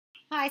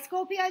Hi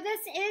Scorpio, this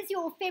is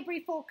your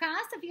February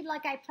forecast. If you'd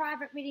like a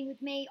private reading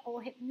with me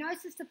or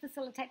hypnosis to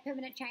facilitate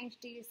permanent change,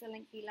 do use the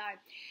link below.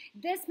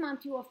 This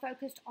month you are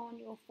focused on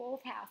your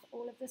fourth house.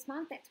 All of this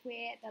month, that's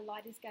where the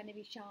light is going to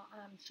be shone.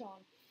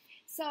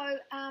 So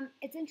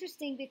it's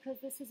interesting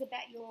because this is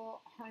about your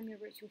home, your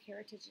roots, your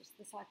heritage,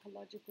 the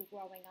psychological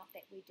growing up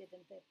that we did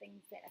and the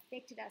things that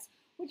affected us,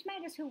 which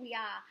made us who we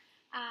are.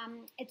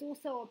 It's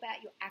also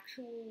about your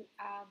actual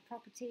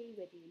property,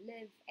 whether you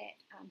live at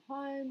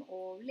home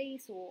or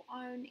lease or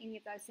own, any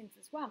of those things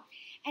as well.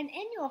 And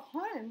in your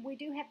home, we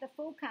do have the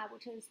Fool card,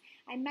 which is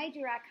a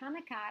major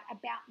arcana card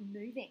about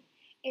moving.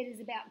 It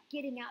is about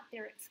getting out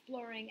there,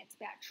 exploring. It's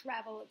about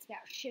travel. It's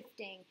about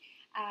shifting.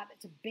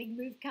 It's a big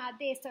move card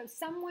there. So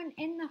someone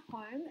in the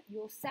home,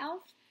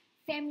 yourself,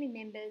 family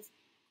members,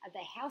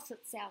 the house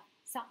itself,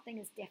 something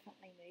is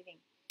definitely moving.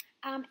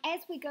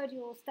 As we go to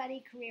your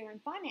study, career,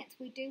 and finance,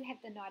 we do have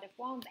the Knight of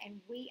Wands,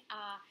 and we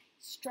are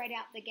straight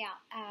out the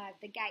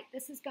gate.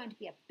 This is going to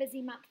be a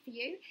busy month for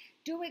you.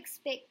 Do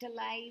expect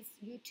delays,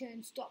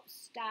 U-turns, stops,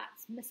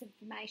 starts,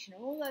 misinformation,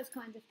 all those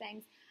kinds of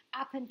things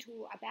up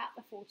until about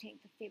the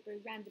 14th of February,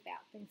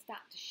 roundabout. Things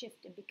start to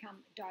shift and become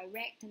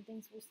direct, and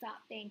things will start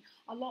being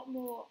a lot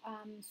more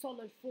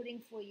solid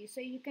footing for you.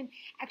 So you can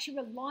actually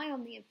rely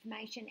on the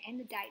information and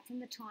the dates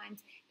and the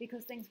times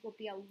because things will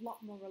be a lot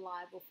more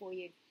reliable for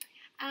you.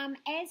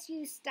 As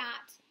you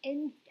start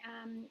in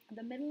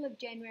the middle of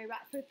January,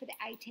 right through for the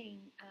 18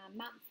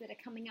 months that are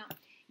coming up,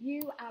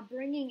 you are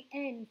bringing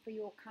in for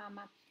your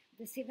karma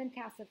the 7th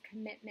house of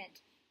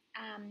commitment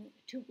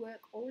to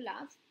work or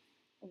love,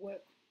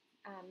 work,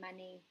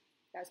 money,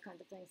 those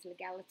kinds of things,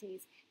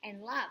 legalities,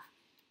 and love.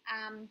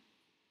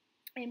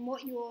 And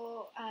what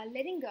you're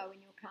letting go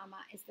in your karma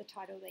is the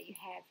title that you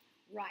have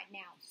right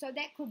now. So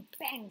that could,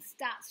 bang,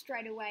 start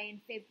straight away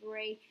in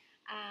February.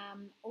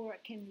 Or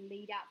it can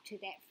lead up to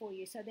that for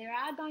you. So there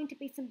are going to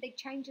be some big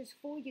changes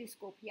for you,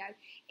 Scorpio,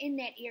 in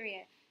that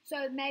area.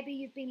 So maybe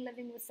you've been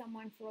living with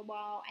someone for a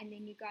while and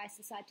then you guys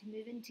decide to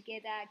move in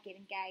together, get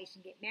engaged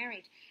and get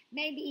married.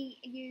 Maybe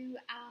you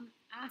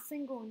are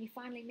single and you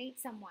finally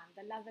meet someone,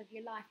 the love of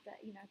your life. That,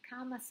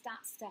 karma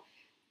starts to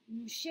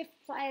shift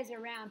players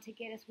around to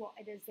get us what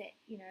it is that,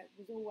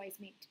 was always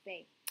meant to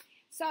be.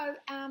 So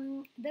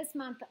this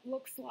month it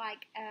looks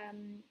like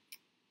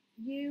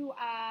you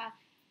are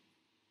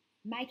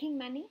making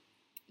money.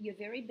 You're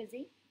very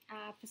busy.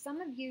 For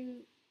some of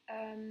you,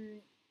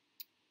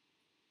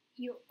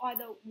 you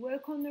either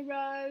work on the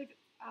road,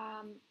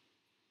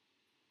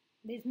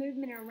 there's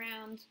movement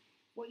around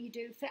what you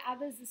do. For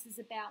others, this is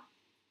about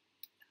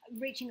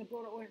reaching a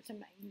broader audience. So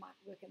you might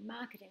work in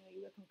marketing or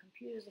you work on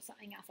computers or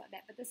something else like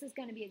that. But this is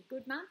going to be a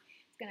good month.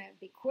 It's going to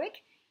be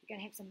quick. You're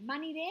going to have some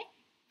money there,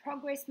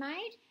 progress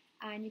made,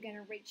 and you're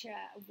going to reach a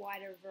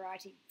wider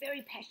variety.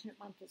 Very passionate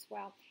month as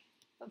well.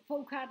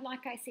 Full card,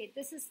 like I said,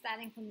 this is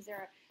starting from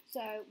zero.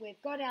 So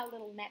we've got our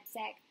little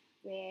knapsack,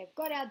 we've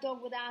got our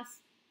dog with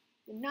us,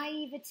 the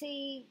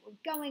naivety, we're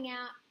going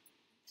out,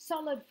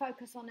 solid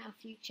focus on our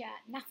future,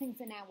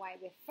 nothing's in our way.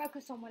 We're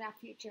focused on what our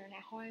future and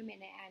our home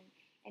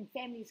and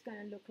family is going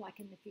to look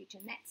like in the future.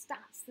 And that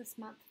starts this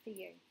month for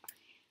you.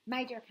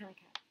 Major arcana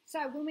card.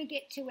 So when we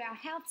get to our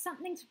health,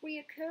 something's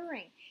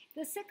reoccurring.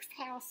 The 6th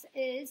house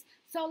is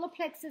solar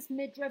plexus,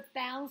 midriff,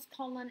 bowels,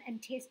 colon,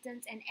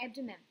 intestines, and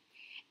abdomen.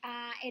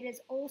 It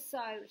is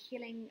also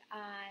healing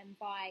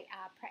by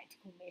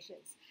practical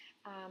measures.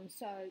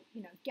 So,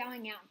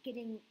 going out,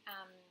 getting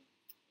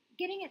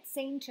it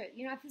seen to.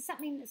 If there's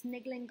something that's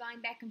niggling,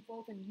 going back and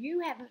forth, and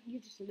you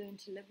just learned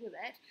to live with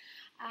it,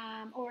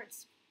 or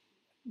it's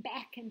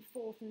back and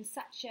forth in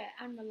such an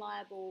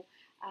unreliable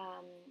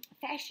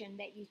fashion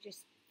that you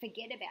just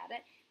forget about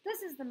it,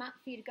 this is the month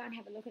for you to go and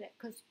have a look at it,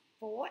 because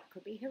it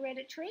could be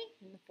hereditary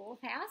in the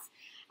 4th house.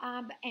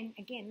 And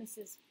again, this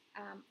is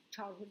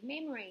childhood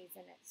memories,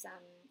 and it's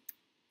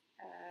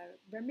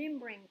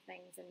remembering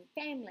things and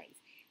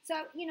families. So,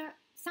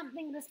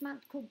 something this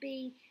month could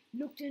be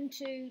looked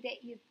into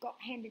that you've got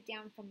handed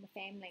down from the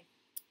family.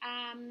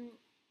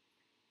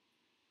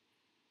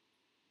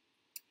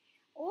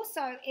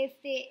 Also, if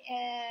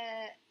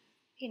there,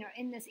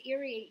 in this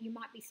area, you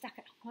might be stuck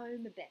at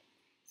home a bit.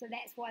 So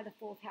that's why the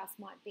 4th house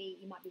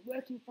you might be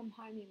working from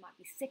home, you might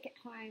be sick at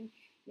home,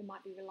 you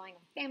might be relying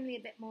on family a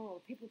bit more or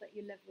people that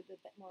you live with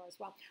a bit more as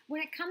well. When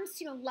it comes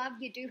to your love,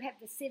 you do have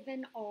the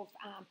 7 of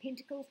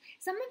Pentacles.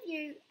 Some of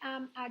you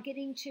are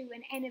getting to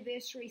an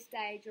anniversary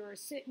stage or a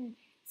certain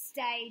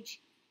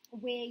stage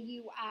where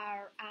you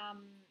are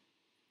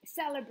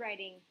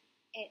celebrating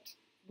it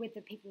with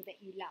the people that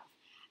you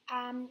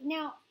love.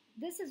 Now,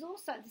 this is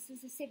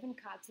a 7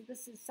 card, so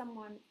this is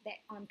someone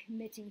that I'm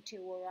committing to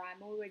or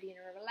I'm already in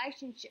a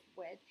relationship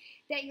with,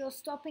 that you're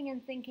stopping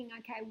and thinking,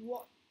 okay,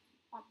 what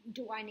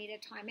do I need a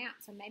time out?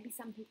 So maybe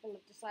some people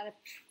have decided,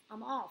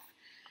 I'm off.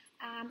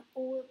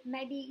 Or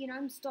maybe,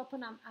 I'm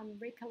stopping, I'm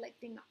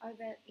recollecting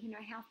over,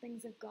 how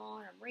things have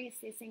gone, I'm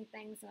reassessing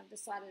things, and I've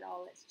decided,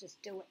 let's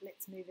just do it,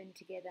 let's move in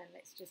together, and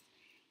let's just,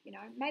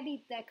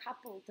 maybe the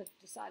couple have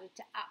decided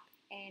to up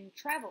and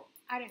travel.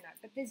 I don't know,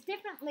 but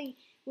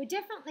we're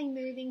definitely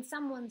moving,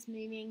 someone's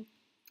moving,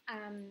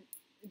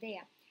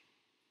 there.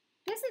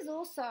 This is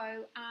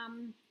also,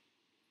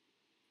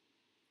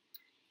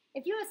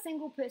 if you're a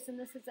single person,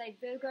 this is a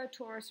Virgo,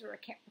 Taurus, or a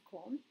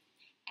Capricorn,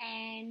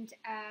 and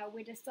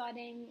we're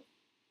deciding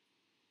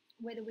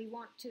whether we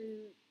want to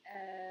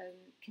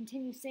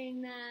continue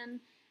seeing them,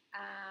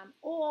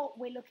 or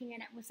we're looking at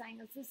it and we're saying,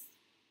 is this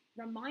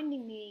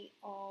reminding me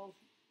of,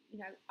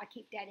 I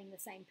keep dating the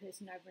same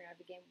person over and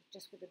over again,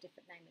 just with a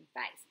different name and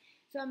face.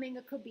 So, I mean,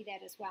 it could be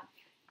that as well.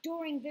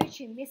 Adoring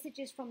Virtue,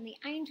 messages from the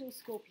angel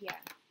Scorpio.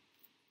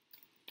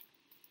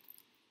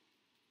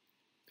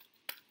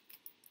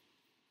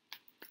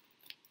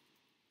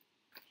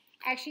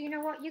 Actually, you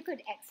know what? You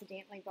could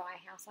accidentally buy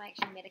a house. I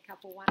actually met a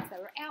couple once. They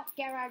were out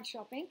garage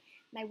shopping.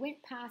 And they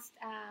went past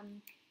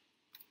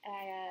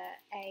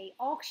a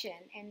auction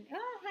and,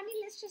 oh, honey,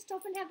 let's just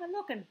stop and have a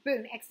look. And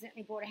boom,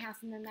 accidentally bought a house.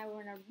 And then they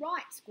were in a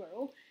right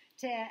squirrel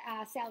to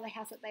sell the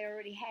house that they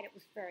already had. It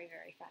was very,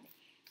 very funny.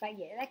 But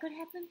yeah, that could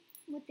happen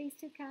with these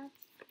two cards.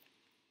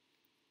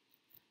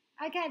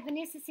 Okay,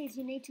 Vanessa says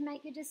you need to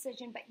make your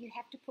decision, but you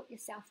have to put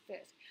yourself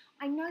first.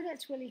 I know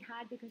that's really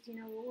hard because,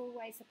 we're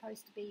always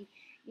supposed to be,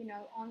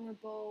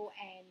 honorable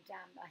and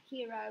a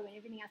hero and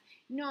everything else.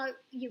 No,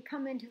 you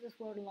come into this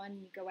world alone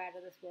and you go out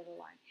of this world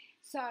alone.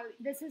 So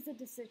this is a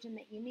decision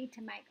that you need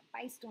to make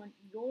based on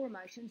your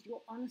emotions,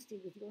 your honesty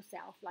with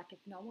yourself. Like if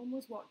no one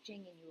was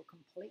watching and you were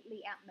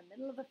completely out in the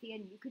middle of a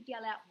field and you could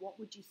yell out, what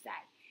would you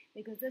say?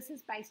 Because this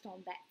is based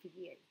on that for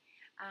you.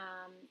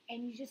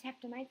 And you just have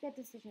to make that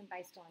decision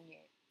based on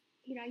you.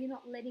 You're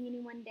not letting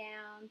anyone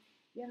down.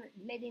 You haven't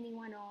led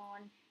anyone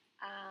on.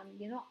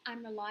 You're not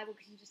unreliable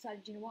because you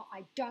decided,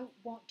 I don't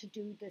want to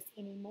do this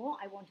anymore.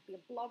 I want to be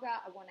a blogger.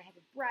 I want to have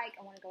a break.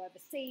 I want to go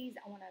overseas.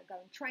 I want to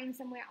go and train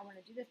somewhere. I want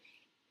to do this.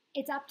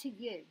 It's up to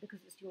you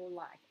because it's your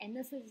life. And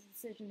this is a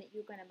decision that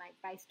you're going to make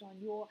based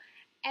on your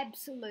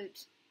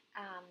absolute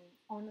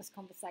honest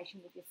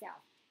conversation with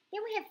yourself.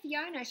 Then we have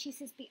Fiona. She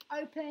says, be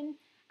open.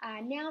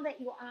 Now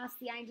that you ask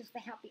the angels for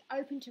help, be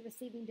open to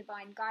receiving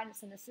divine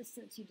guidance and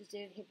assistance. You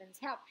deserve heaven's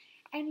help.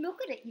 And look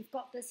at it. You've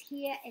got this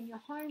here in your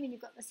home and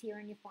you've got this here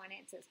in your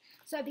finances.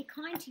 So be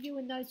kind to you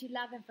and those you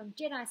love. And from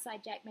Jedi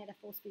Side Jack, may the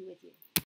force be with you.